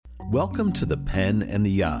Welcome to the Pen and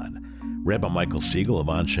the Yod. Rabbi Michael Siegel of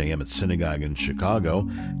Anshe Emet Synagogue in Chicago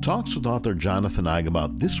talks with author Jonathan Eig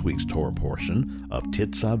about this week's Torah portion of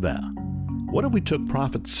Tetzaveh. What if we took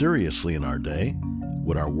prophets seriously in our day?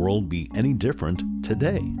 Would our world be any different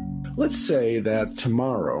today? Let's say that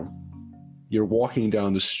tomorrow you're walking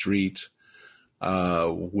down the street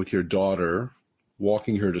with your daughter,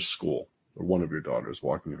 walking her to school, or one of your daughters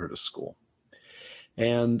walking her to school.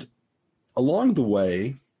 And along the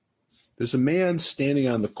way, there's a man standing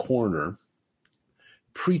on the corner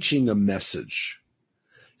preaching a message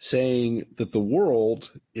saying that the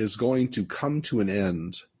world is going to come to an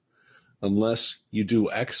end unless you do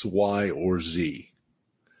X, Y, or Z,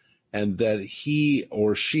 and that he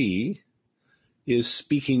or she is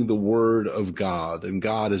speaking the word of God, and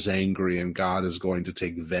God is angry, and God is going to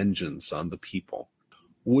take vengeance on the people.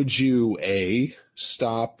 Would you, A,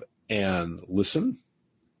 stop and listen?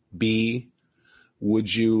 B,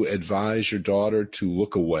 would you advise your daughter to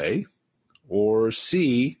look away? Or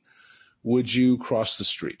C, would you cross the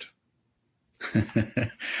street?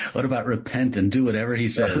 What about repent and do whatever he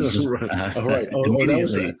says? Just, right.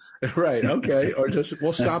 Immediately. Right. Okay. Or just,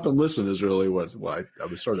 well, stop and listen is really why I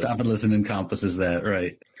was sort of. Stop and listen encompasses that,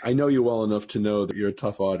 right? I know you well enough to know that you're a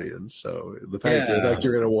tough audience. So the fact that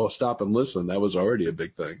you're going to stop and listen, that was already a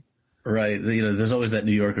big thing. Right. You know, there's always that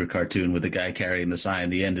New Yorker cartoon with the guy carrying the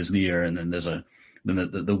sign, "The end is near," and then there's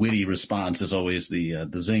the witty response is always the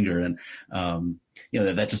zinger, and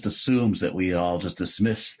that just assumes that we all just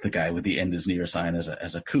dismiss the guy with the "end is near" sign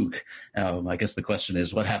as a kook. I guess the question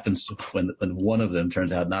is, what happens when one of them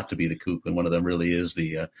turns out not to be the kook, and one of them really is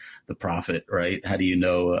the prophet, right? How do you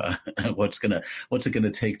know what's it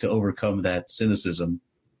gonna take to overcome that cynicism?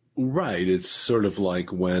 Right. It's sort of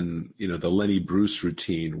like when the Lenny Bruce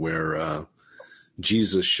routine where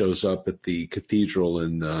Jesus shows up at the cathedral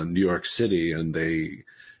in New York City, and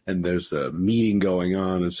there's a meeting going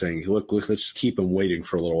on and saying, look, let's keep him waiting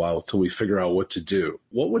for a little while until we figure out what to do.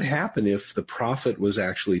 What would happen if the prophet was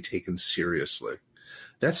actually taken seriously?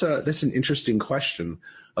 That's an interesting question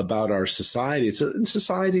about our society. It's in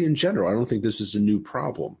society in general. I don't think this is a new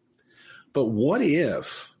problem. But what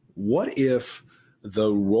if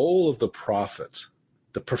the role of the prophet,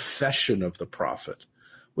 the profession of the prophet,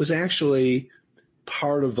 was actually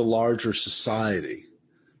part of the larger society?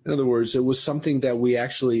 In other words, it was something that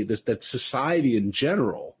that society in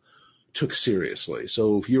general took seriously.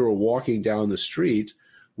 So if you were walking down the street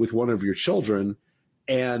with one of your children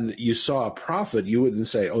and you saw a prophet, you wouldn't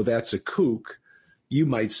say, oh, that's a kook. You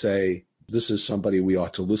might say, this is somebody we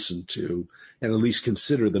ought to listen to and at least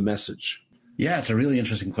consider the message. Yeah, it's a really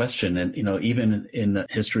interesting question. And, even in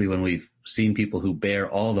history, when we've seen people who bear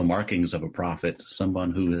all the markings of a prophet,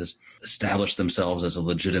 someone who has established themselves as a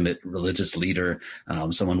legitimate religious leader,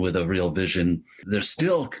 someone with a real vision, there's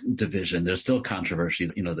still division. There's still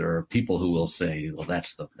controversy. There are people who will say, well,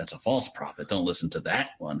 that's a false prophet. Don't listen to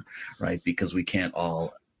that one, right? Because we can't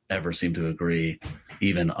all ever seem to agree,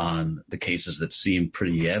 even on the cases that seem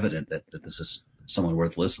pretty evident that this is someone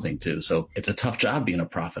worth listening to. So it's a tough job being a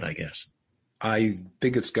prophet, I guess. I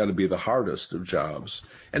think it's got to be the hardest of jobs.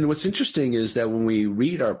 And what's interesting is that when we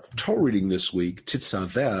read our Torah reading this week,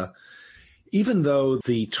 Tetzaveh, even though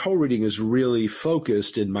the Torah reading is really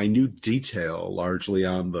focused in minute detail, largely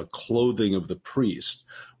on the clothing of the priest,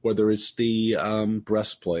 whether it's the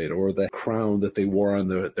breastplate or the crown that they wore on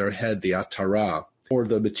their head, the atara, or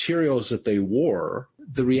the materials that they wore,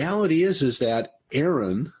 the reality is that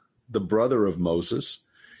Aaron, the brother of Moses,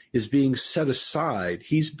 is being set aside.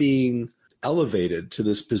 He's being elevated to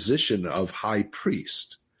this position of high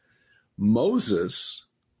priest. Moses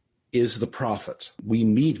is the prophet. We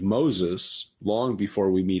meet Moses long before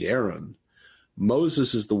we meet Aaron.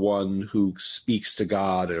 Moses is the one who speaks to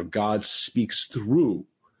God, or God speaks through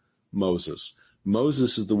Moses.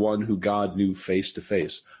 Moses is the one who God knew face to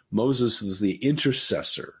face. Moses is the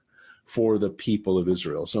intercessor for the people of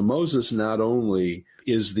Israel. So Moses not only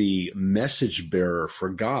is the message bearer for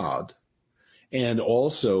God, and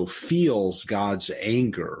also feels God's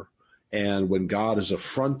anger. And when God is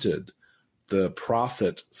affronted, the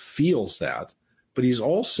prophet feels that. But he's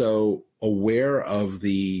also aware of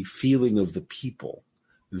the feeling of the people,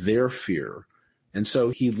 their fear. And so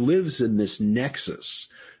he lives in this nexus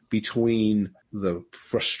between the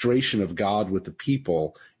frustration of God with the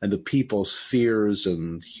people and the people's fears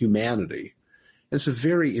and humanity. And it's a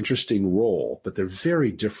very interesting role, but they're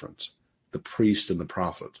very different, the priest and the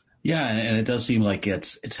prophet. Yeah, and it does seem like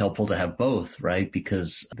it's helpful to have both, right?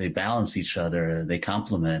 Because they balance each other, they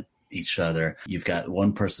complement each other. You've got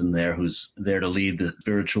one person there who's there to lead the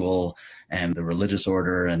spiritual and the religious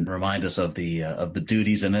order and remind us of the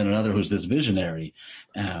duties, and then another who's this visionary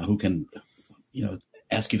who can,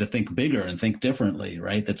 ask you to think bigger and think differently,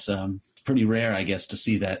 right? That's pretty rare, I guess, to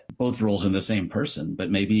see that both roles in the same person,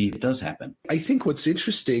 but maybe it does happen. I think what's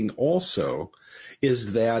interesting also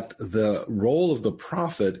is that the role of the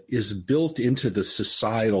prophet is built into the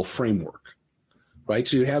societal framework, right?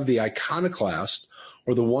 So you have the iconoclast,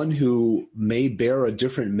 or the one who may bear a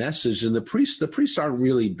different message than the priest. The priests aren't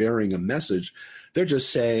really bearing a message. They're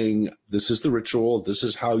just saying, this is the ritual, this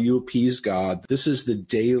is how you appease God, this is the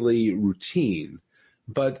daily routine.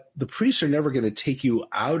 But the priests are never going to take you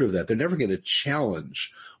out of that. They're never going to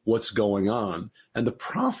challenge what's going on. And the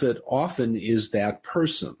prophet often is that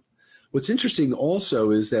person. What's interesting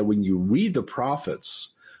also is that when you read the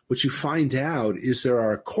prophets, what you find out is there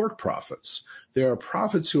are court prophets. There are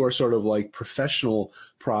prophets who are sort of like professional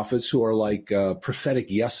prophets who are like prophetic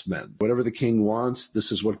yes men. Whatever the king wants,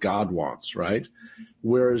 this is what God wants, right?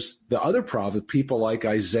 Whereas the other prophet, people like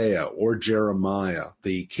Isaiah or Jeremiah,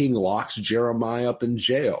 the king locks Jeremiah up in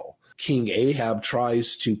jail. King Ahab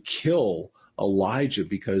tries to kill Elijah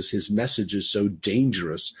because his message is so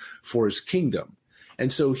dangerous for his kingdom.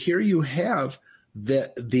 And so here you have the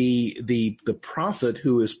prophet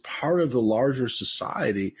who is part of the larger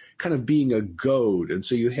society kind of being a goad. And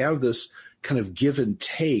so you have this kind of give and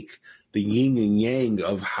take, the yin and yang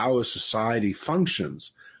of how a society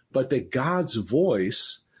functions, but that God's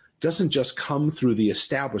voice doesn't just come through the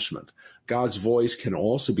establishment. God's voice can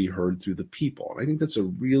also be heard through the people. And I think that's a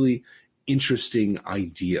really interesting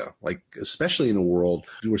idea, like especially in a world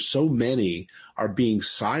where so many are being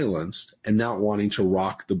silenced and not wanting to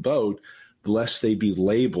rock the boat, lest they be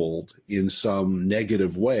labeled in some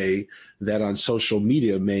negative way that on social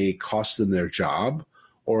media may cost them their job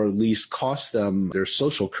or at least cost them their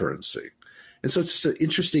social currency. And so it's just an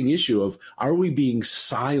interesting issue of, are we being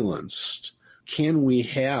silenced? Can we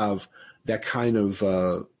have that kind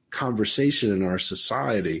of conversation in our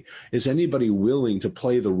society? Is anybody willing to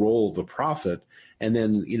play the role of the prophet and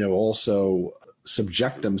then, also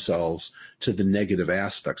subject themselves to the negative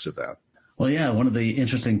aspects of that? Well, yeah, one of the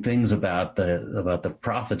interesting things about the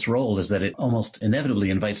prophet's role is that it almost inevitably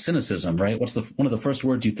invites cynicism, right? One of the first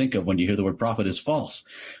words you think of when you hear the word prophet is false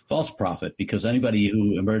prophet, because anybody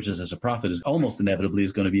who emerges as a prophet is almost inevitably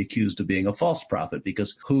is going to be accused of being a false prophet,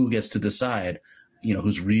 because who gets to decide,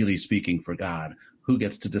 who's really speaking for God? Who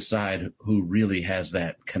gets to decide who really has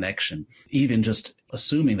that connection? Even just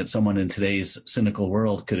assuming that someone in today's cynical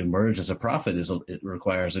world could emerge as a prophet it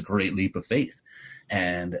requires a great leap of faith.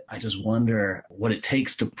 And I just wonder what it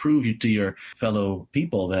takes to prove to your fellow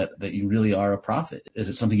people that you really are a prophet. Is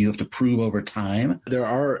it something you have to prove over time? There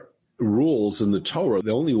are rules in the Torah.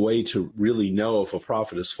 The only way to really know if a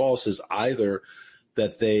prophet is false is either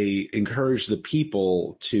that they encourage the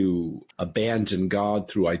people to abandon God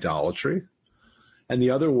through idolatry. And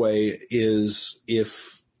the other way is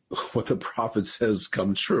if what the prophet says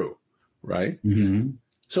comes true, right? Mm-hmm.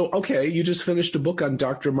 So, okay, you just finished a book on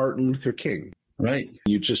Dr. Martin Luther King. Right.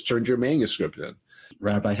 You just turned your manuscript in.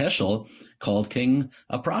 Rabbi Heschel called King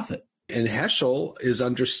a prophet. And Heschel is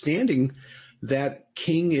understanding that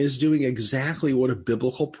King is doing exactly what a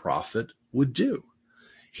biblical prophet would do.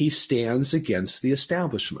 He stands against the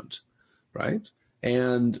establishment, right?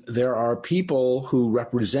 And there are people who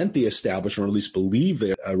represent the establishment, or at least believe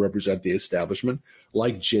they represent the establishment,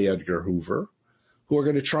 like J. Edgar Hoover, who are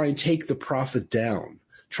going to try and take the prophet down,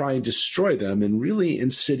 try and destroy them in really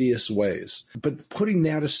insidious ways. But putting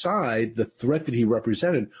that aside, the threat that he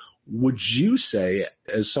represented, would you say,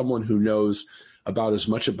 as someone who knows about as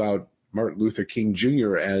much about Martin Luther King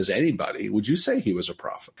Jr. as anybody, would you say he was a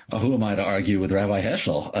prophet? Who am I to argue with Rabbi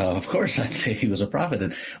Heschel? Of course, I'd say he was a prophet.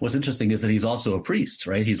 And what's interesting is that he's also a priest,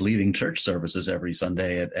 right? He's leading church services every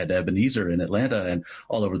Sunday at Ebenezer in Atlanta and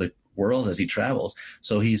all over the world as he travels.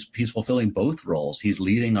 So he's fulfilling both roles. He's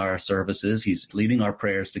leading our services. He's leading our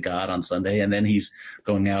prayers to God on Sunday. And then he's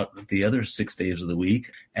going out the other 6 days of the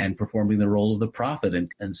week and performing the role of the prophet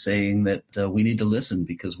and saying that we need to listen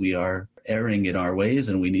because we are erring in our ways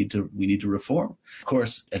and we need to reform. Of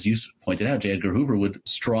course, as you pointed out, J. Edgar Hoover would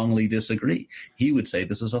strongly disagree. He would say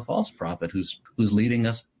this is a false prophet who's leading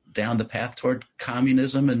us down the path toward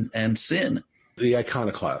communism and sin. The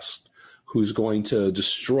iconoclast who's going to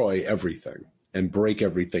destroy everything and break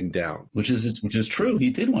everything down. Which is true. He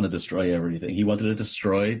did want to destroy everything. He wanted to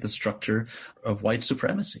destroy the structure of white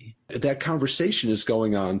supremacy. That conversation is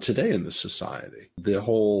going on today in the society. The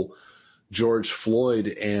whole George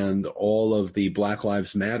Floyd and all of the Black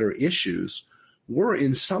Lives Matter issues were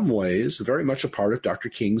in some ways very much a part of Dr.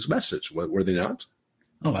 King's message, were they not?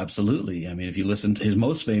 Oh, absolutely. I mean, if you listen to his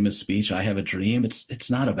most famous speech, I Have a Dream,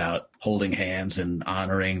 it's not about holding hands and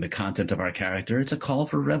honoring the content of our character. It's a call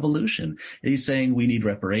for revolution. He's saying we need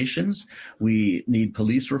reparations. We need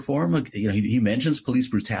police reform. You know, he mentions police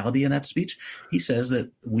brutality in that speech. He says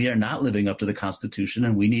that we are not living up to the Constitution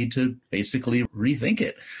and we need to basically rethink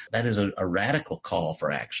it. That is a radical call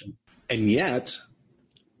for action. And yet,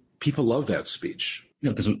 people love that speech. You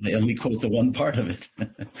know, because they only quote the one part of it.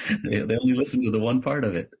 They only listen to the one part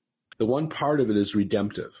of it. The one part of it is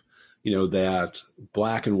redemptive, you know, that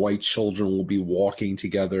black and white children will be walking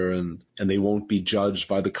together and they won't be judged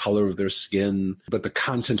by the color of their skin, but the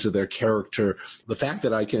content of their character. The fact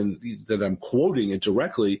that I'm quoting it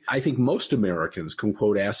directly, I think most Americans can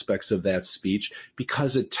quote aspects of that speech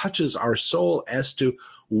because it touches our soul as to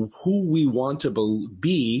who we want to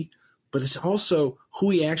be, but it's also who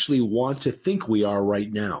we actually want to think we are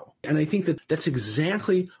right now. And I think that that's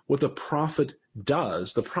exactly what the prophet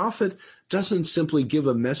does. The prophet doesn't simply give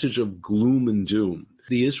a message of gloom and doom.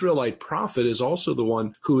 The Israelite prophet is also the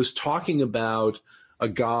one who is talking about a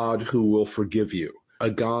God who will forgive you, a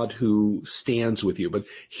God who stands with you. But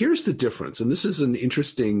here's the difference, and this is an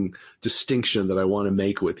interesting distinction that I want to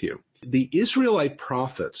make with you. The Israelite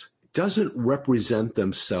prophet doesn't represent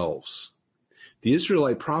themselves. The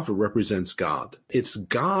Israelite prophet represents God. It's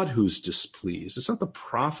God who's displeased. It's not the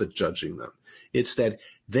prophet judging them. It's that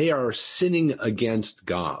they are sinning against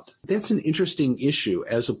God. That's an interesting issue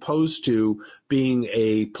as opposed to being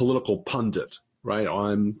a political pundit, right?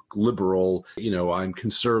 I'm liberal, I'm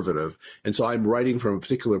conservative. And so I'm writing from a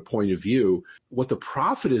particular point of view. What the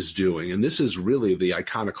prophet is doing, and this is really the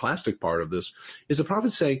iconoclastic part of this, is the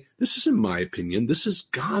prophet saying, this isn't my opinion, this is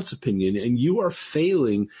God's opinion, and you are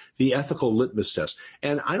failing the ethical litmus test.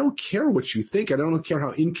 And I don't care what you think, I don't care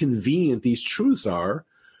how inconvenient these truths are,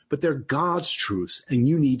 but they're God's truths, and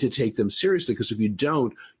you need to take them seriously, because if you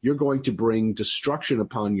don't, you're going to bring destruction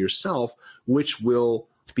upon yourself, which will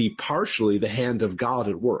be partially the hand of God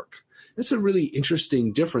at work. It's a really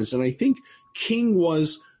interesting difference, and I think King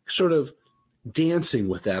was sort of dancing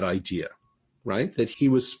with that idea, right? That he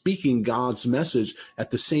was speaking God's message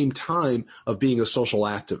at the same time of being a social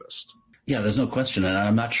activist. Yeah, there's no question. And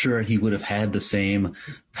I'm not sure he would have had the same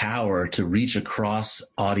power to reach across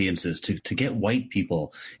audiences, to get white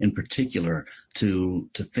people in particular to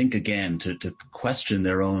think again, to question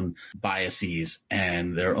their own biases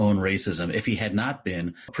and their own racism, if he had not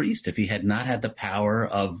been a priest, if he had not had the power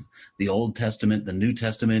of the Old Testament, the New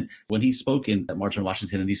Testament. When he spoke in March on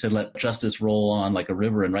Washington and he said, let justice roll on like a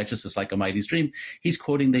river and righteousness like a mighty stream, he's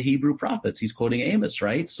quoting the Hebrew prophets. He's quoting Amos,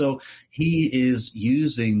 right? So he is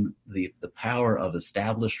using the power of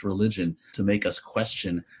established religion to make us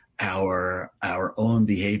question our own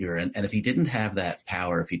behavior. And if he didn't have that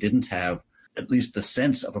power, if he didn't have at least the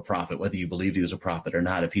sense of a prophet, whether you believed he was a prophet or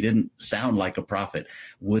not, if he didn't sound like a prophet,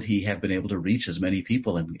 would he have been able to reach as many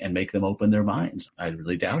people and make them open their minds? I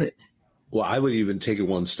really doubt it. Well, I would even take it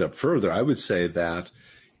one step further. I would say that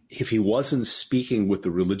if he wasn't speaking with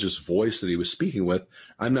the religious voice that he was speaking with,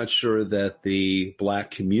 I'm not sure that the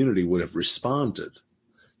black community would have responded,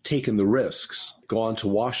 taken the risks, gone to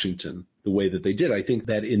Washington the way that they did. I think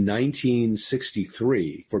that in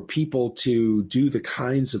 1963, for people to do the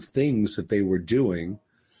kinds of things that they were doing,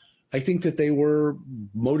 I think that they were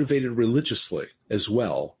motivated religiously as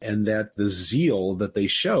well, and that the zeal that they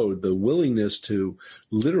showed, the willingness to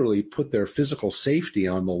literally put their physical safety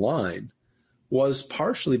on the line, was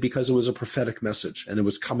partially because it was a prophetic message, and it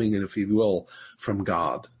was coming, if you will, from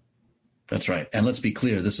God. That's right. And let's be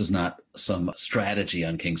clear, this was not some strategy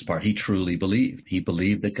on King's part. He truly believed. He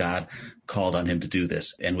believed that God called on him to do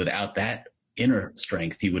this. And without that inner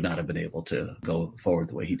strength, he would not have been able to go forward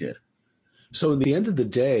the way he did. So in the end of the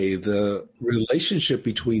day, the relationship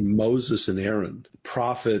between Moses and Aaron,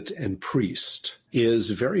 prophet and priest,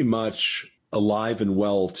 is very much alive and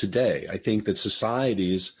well today. I think that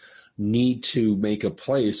societies need to make a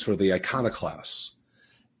place for the iconoclasts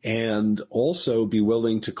and also be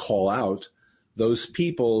willing to call out those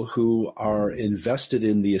people who are invested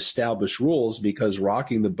in the established rules because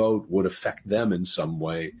rocking the boat would affect them in some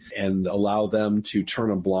way, and allow them to turn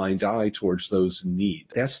a blind eye towards those in need.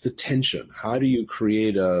 That's the tension. How do you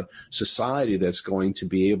create a society that's going to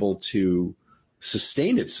be able to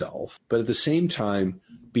sustain itself, but at the same time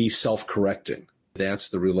be self-correcting? That's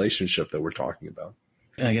the relationship that we're talking about.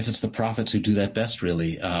 I guess it's the prophets who do that best,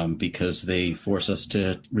 really, because they force us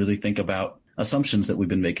to really think about assumptions that we've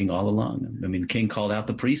been making all along. I mean, King called out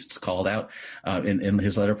the priests, called out in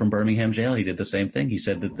his letter from Birmingham jail, he did the same thing. He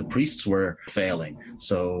said that the priests were failing.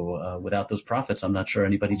 So without those prophets, I'm not sure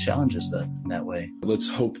anybody challenges that in that way. Let's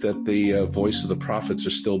hope that the voice of the prophets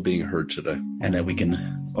are still being heard today. And that we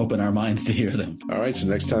can open our minds to hear them. All right, so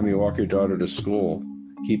next time you walk your daughter to school,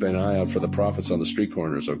 keep an eye out for the prophets on the street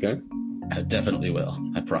corners, okay? I definitely will.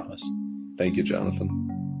 I promise. Thank you, Jonathan.